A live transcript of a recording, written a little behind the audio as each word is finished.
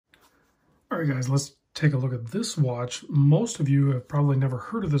All right, guys, let's take a look at this watch. Most of you have probably never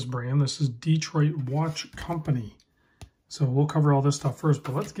heard of this brand. This is Detroit Watch Company. So we'll cover all this stuff first,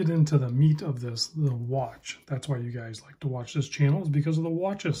 but let's get into the meat of this, the watch. That's why you guys like to watch this channel, is because of the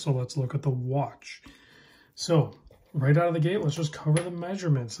watches. So let's look at the watch. So right out of the gate, let's just cover the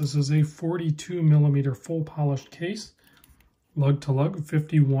measurements. This is a 42 millimeter full polished case, lug to lug,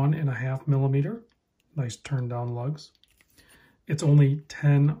 51.5 millimeter. Nice turn down lugs. It's only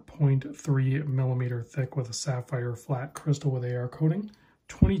 10.3 millimeter thick with a sapphire flat crystal with AR coating.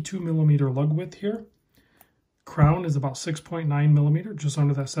 22 millimeter lug width here. Crown is about 6.9 millimeter, just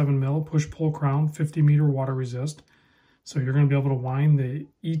under that 7 mil. Push-pull crown, 50 meter water resist. So you're going to be able to wind the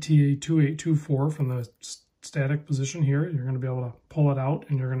ETA 2824 from the static position here. You're going to be able to pull it out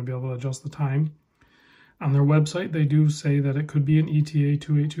and you're going to be able to adjust the time. On their website, they do say that it could be an ETA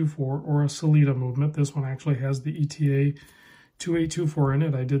 2824 or a Salida movement. This one actually has the ETA 2824 in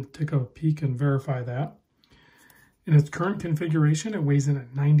it. I did take a peek and verify that. In its current configuration, it weighs in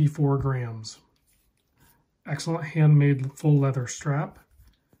at 94 grams. Excellent handmade full leather strap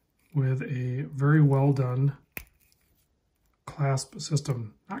with a very well done clasp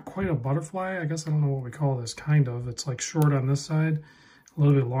system. Not quite a butterfly, I guess I don't know what we call this, kind of. It's like short on this side, a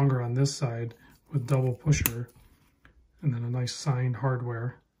little bit longer on this side with double pusher, and then a nice signed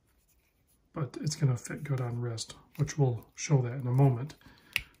hardware. But it's going to fit good on wrist, which we'll show that in a moment.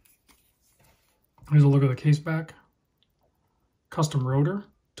 Here's a look at the case back. Custom rotor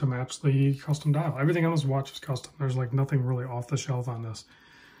to match the custom dial. Everything on this watch is custom. There's like nothing really off the shelf on this.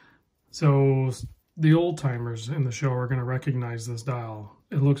 So the old timers in the show are going to recognize this dial.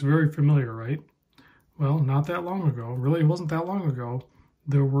 It looks very familiar, right? Well, not that long ago. Really, it wasn't that long ago.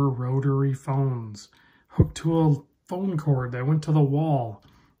 There were rotary phones hooked to a phone cord that went to the wall.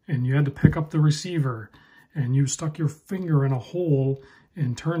 And you had to pick up the receiver, and you stuck your finger in a hole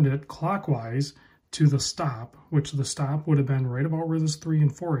and turned it clockwise to the stop, which the stop would have been right about where this 3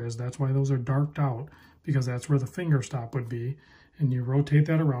 and 4 is. That's why those are darked out, because that's where the finger stop would be. And you rotate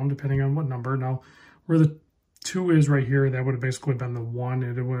that around depending on what number. Now, where the 2 is right here, that would have basically been the 1.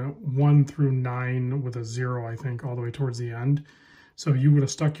 It went 1 through 9 with a 0, I think, all the way towards the end. So you would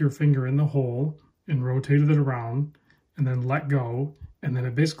have stuck your finger in the hole and rotated it around and then let go. And then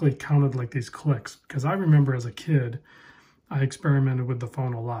it basically counted like these clicks. Because I remember as a kid, I experimented with the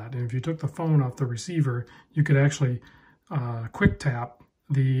phone a lot. And if you took the phone off the receiver, you could actually quick tap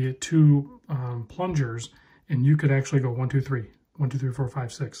the 2 plungers, and you could actually go 1, 2, 3, 1, 2, 3, 4,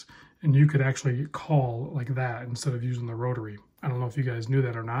 5, 6. And you could actually call like that instead of using the rotary. I don't know if you guys knew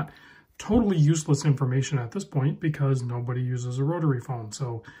that or not. Totally useless information at this point because nobody uses a rotary phone.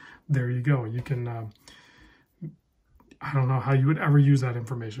 So there you go. You can... I don't know how you would ever use that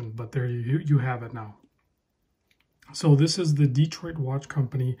information, but there you have it now. So this is the Detroit Watch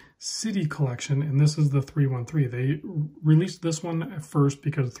Company City Collection, and this is the 313. They released this one at first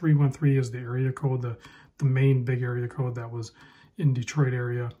because 313 is the area code, the main big area code that was in Detroit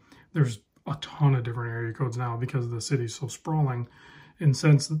area. There's a ton of different area codes now because the city's so sprawling. And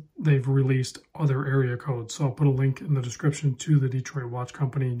since they've released other area codes, so I'll put a link in the description to the Detroit Watch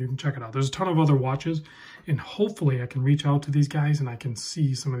Company, and you can check it out. There's a ton of other watches, and hopefully I can reach out to these guys and I can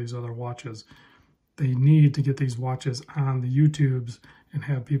see some of these other watches. They need to get these watches on the YouTubes and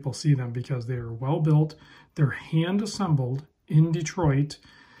have people see them because they are well built. They're hand assembled in Detroit,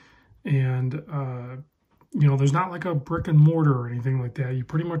 and you know, there's not like a brick and mortar or anything like that. You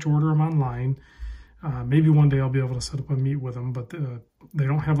pretty much order them online. Maybe one day I'll be able to set up a meet with them, but they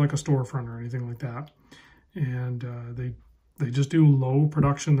don't have like a storefront or anything like that. And they just do low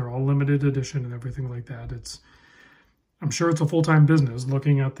production. They're all limited edition and everything like that. I'm sure it's a full-time business.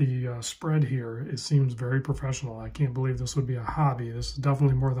 Looking at the spread here, it seems very professional. I can't believe this would be a hobby. This is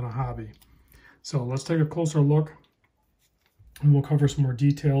definitely more than a hobby. So let's take a closer look, and we'll cover some more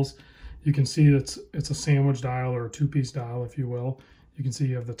details. You can see it's a sandwich dial or a 2-piece dial, if you will. You can see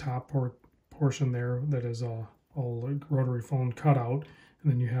you have the top portion there that is all rotary phone cutout,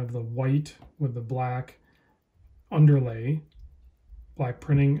 and then you have the white with the black underlay, black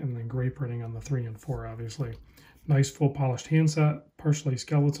printing, and then gray printing on the 3 and 4, obviously. Nice full polished handset, partially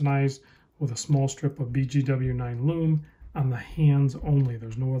skeletonized with a small strip of BGW9 loom on the hands only.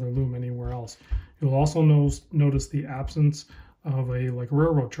 There's no other loom anywhere else. You'll also notice the absence of a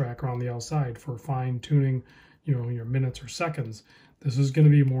railroad track around the outside for fine tuning, you know, your minutes or seconds. This is going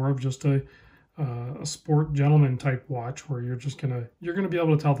to be more of just a sport gentleman type watch where you're gonna be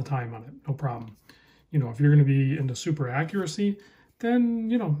able to tell the time on it, no problem. You know, if you're gonna be into super accuracy, then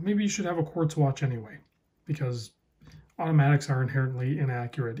you know maybe you should have a quartz watch anyway, because automatics are inherently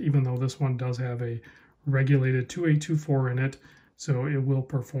inaccurate. Even though this one does have a regulated 2824 in it, so it will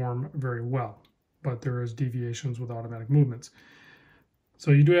perform very well, but there is deviations with automatic movements. So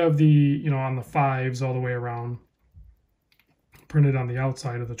you do have the, you know, on the 5s all the way around, printed on the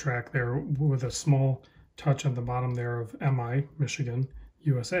outside of the track there with a small touch on the bottom there of MI, Michigan,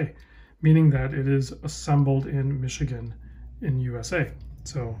 USA, meaning that it is assembled in Michigan in USA.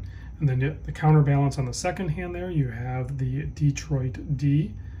 So, and then the counterbalance on the second hand there, you have the Detroit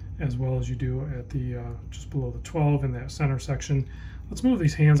D, as well as you do at the just below the 12 in that center section. Let's move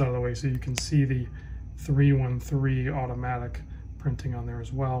these hands out of the way so you can see the 313 automatic printing on there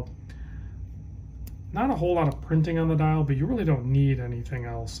as well. Not a whole lot of printing on the dial, but you really don't need anything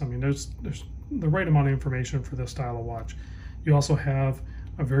else. I mean, there's the right amount of information for this style of watch. You also have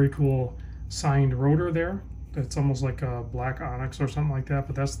a very cool signed rotor there. That's almost like a black onyx or something like that,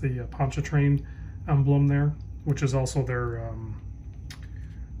 but that's the Pontchartrain emblem there, which is also their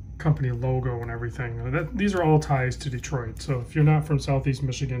company logo and everything. These are all ties to Detroit, so if you're not from Southeast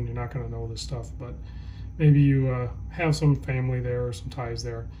Michigan, you're not going to know this stuff, but maybe you have some family there or some ties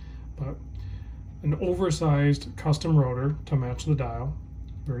there. But an oversized custom rotor to match the dial,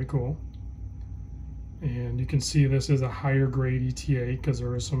 very cool. And you can see this is a higher grade ETA because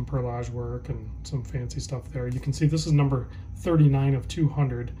there is some perlage work and some fancy stuff there. You can see this is number 39 of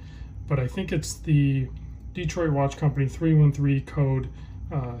 200, but I think it's the Detroit Watch Company 313 code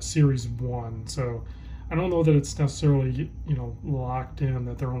Series 1. So I don't know that it's necessarily, you know, locked in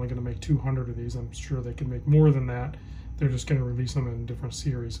that they're only going to make 200 of these. I'm sure they can make more than that. They're just going to release them in different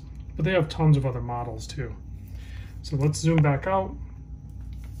series. But they have tons of other models too. So let's zoom back out.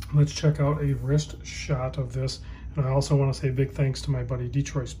 Let's check out a wrist shot of this. And I also want to say big thanks to my buddy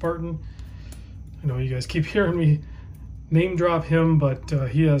Detroit Spartan. I know you guys keep hearing me name drop him, but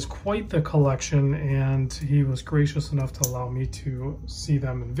he has quite the collection, and he was gracious enough to allow me to see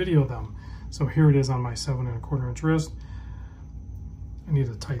them and video them. So here it is on my 7 1/4 inch wrist. I need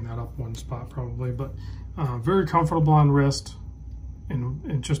to tighten that up one spot probably, but very comfortable on wrist, and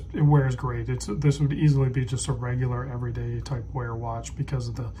it wears great. This would easily be just a regular everyday type wear watch because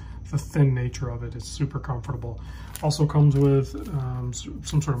of the thin nature of it. It's super comfortable. Also comes with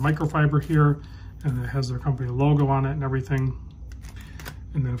some sort of microfiber here, and it has their company logo on it and everything.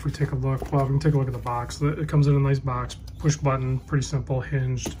 And then if we take a look, well, we can take a look at the box. It comes in a nice box, push button, pretty simple,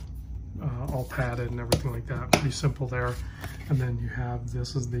 hinged, all padded and everything like that. Pretty simple there. And then you have,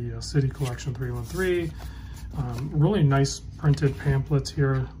 this is the City Collection 313. Really nice printed pamphlets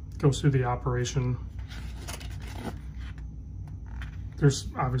here. Goes through the operation. There's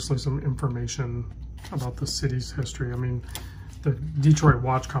obviously some information about the city's history. I mean, the Detroit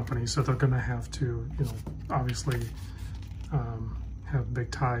Watch Company, so they're going to have to, you know, obviously have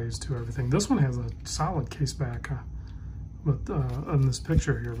big ties to everything. This one has a solid case back with in this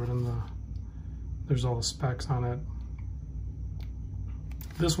picture here, but there's all the specs on it.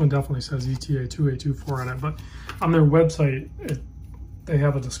 This one definitely says ETA 2824 on it, but on their website, they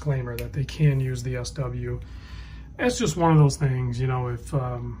have a disclaimer that they can use the SW. It's just one of those things, you know, if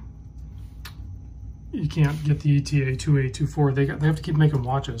you can't get the ETA 2824, they have to keep making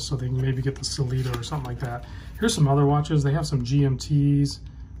watches, so they can maybe get the Solita or something like that. Here's some other watches. They have some GMTs.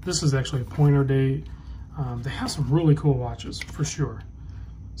 This is actually a pointer date. They have some really cool watches, for sure.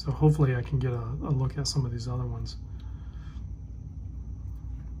 So hopefully I can get a look at some of these other ones.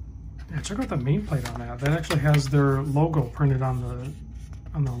 Yeah, check out the main plate on that. That actually has their logo printed on the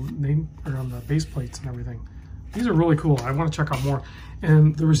name, or on the base plates and everything. These are really cool. I want to check out more.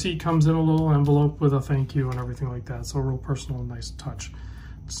 And the receipt comes in a little envelope with a thank you and everything like that. So a real personal and nice touch.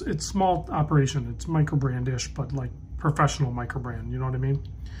 It's small operation. It's micro-brand-ish, but like professional micro-brand. You know what I mean?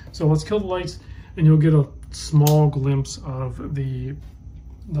 So let's kill the lights, and you'll get a small glimpse of the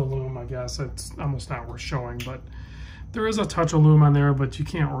loom, I guess. It's almost not worth showing, but there is a touch of loom on there, but you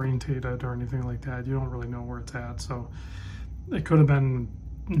can't orientate it or anything like that. You don't really know where it's at. So it could have been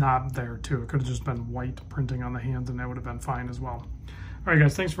not there too. It could have just been white printing on the hands, and that would have been fine as well. All right,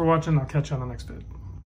 guys, thanks for watching. I'll catch you on the next vid.